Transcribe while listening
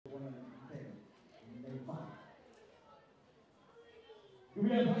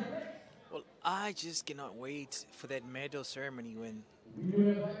Well, I just cannot wait for that medal ceremony when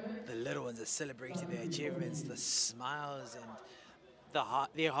the little ones are celebrating their achievements, the smiles, and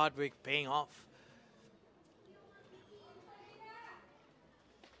their hard work paying off.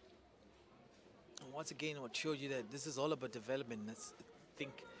 And once again, what showed you that this is all about development. I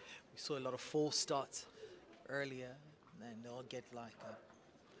think we saw a lot of false starts earlier, and they'll get like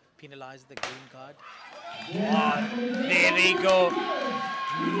penalized the green card. Oh, there they go.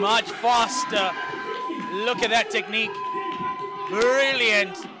 Much faster. Look at that technique.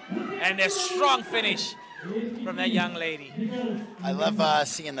 Brilliant. And a strong finish from that young lady. I love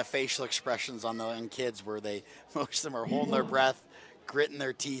seeing the facial expressions on the young kids where most of them are holding their breath, gritting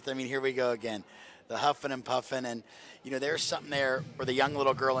their teeth. I mean, here we go again. The huffing and puffing. And, you know, there's something there where the young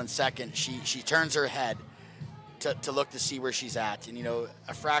little girl in second, she turns her head to look to see where she's at. And, you know,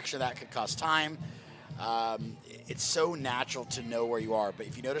 a fraction of that could cost time. It's so natural to know where you are. But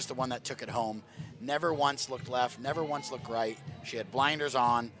if you notice the one that took it home, never once looked left, never once looked right. She had blinders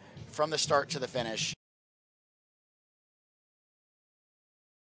on from the start to the finish.